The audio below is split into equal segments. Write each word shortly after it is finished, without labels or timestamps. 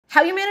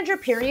How you manage your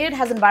period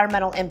has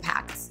environmental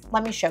impacts.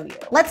 Let me show you.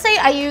 Let's say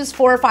I use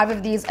 4 or 5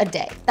 of these a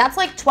day. That's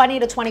like 20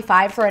 to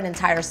 25 for an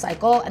entire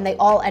cycle, and they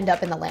all end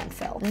up in the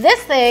landfill.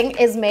 This thing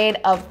is made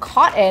of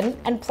cotton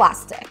and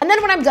plastic. And then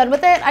when I'm done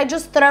with it, I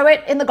just throw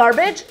it in the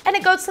garbage and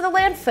it goes to the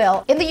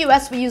landfill. In the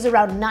US, we use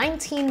around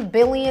 19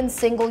 billion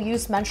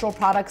single-use menstrual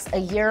products a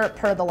year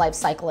per the Life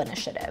Cycle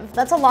Initiative.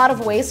 That's a lot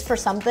of waste for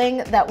something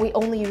that we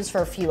only use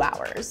for a few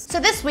hours. So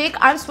this week,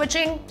 I'm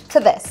switching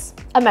to this,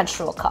 a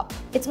menstrual cup.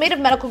 It's made of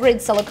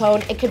medical-grade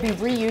silicone. It could be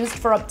reused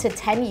for up to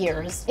 10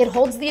 years. It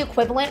holds the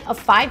equivalent of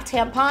 5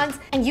 tampons,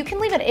 and you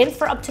can leave it in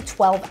for up to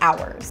 12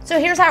 hours. So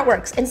here's how it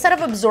works. Instead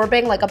of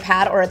absorbing like a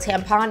pad or a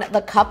tampon,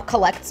 the cup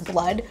collects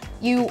blood.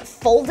 You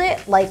fold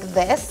it like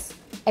this,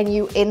 and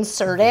you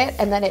insert it,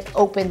 and then it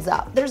opens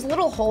up. There's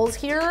little holes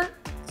here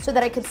so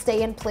that it could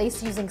stay in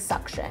place using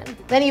suction.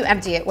 Then you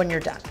empty it when you're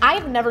done.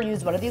 I've never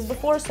used one of these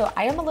before, so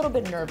I am a little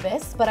bit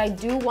nervous, but I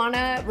do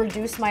wanna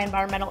reduce my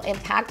environmental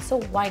impact,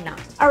 so why not?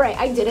 All right,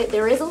 I did it.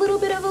 There is a little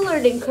bit of a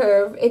learning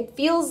curve. It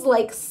feels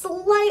like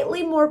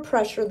slightly more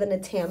pressure than a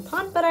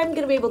tampon, but I'm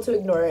gonna be able to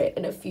ignore it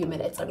in a few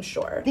minutes, I'm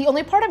sure. The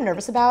only part I'm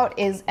nervous about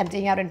is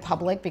emptying out in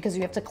public because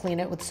you have to clean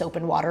it with soap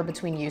and water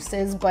between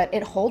uses, but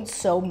it holds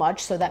so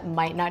much, so that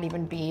might not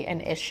even be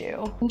an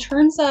issue. In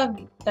terms of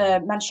the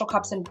menstrual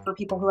cups and for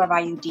people who have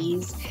IUDs,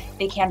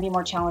 they can be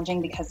more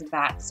challenging because of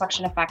that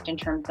suction effect in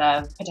terms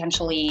of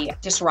potentially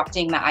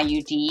disrupting the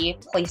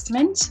IUD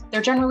placement.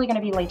 They're generally going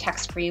to be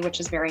latex free, which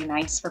is very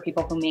nice for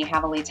people who may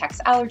have a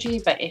latex allergy,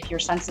 but if you're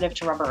sensitive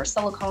to rubber or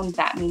silicone,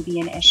 that may be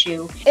an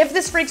issue. If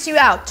this freaks you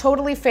out,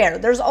 totally fair.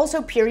 There's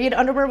also period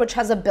underwear, which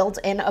has a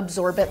built-in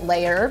absorbent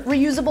layer,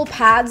 reusable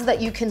pads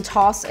that you can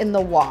toss in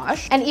the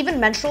wash, and even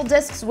menstrual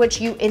discs, which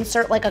you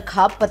insert like a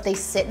cup, but they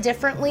sit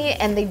differently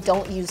and they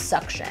don't use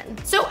suction.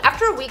 So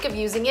after a week of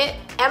using it,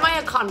 am I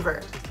a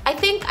convert? I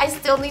think I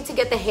still need to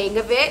get the hang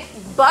of it,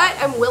 but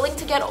I'm willing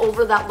to get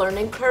over that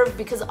learning curve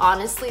because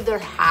honestly, there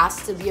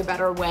has to be a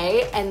better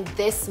way, and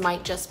this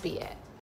might just be it.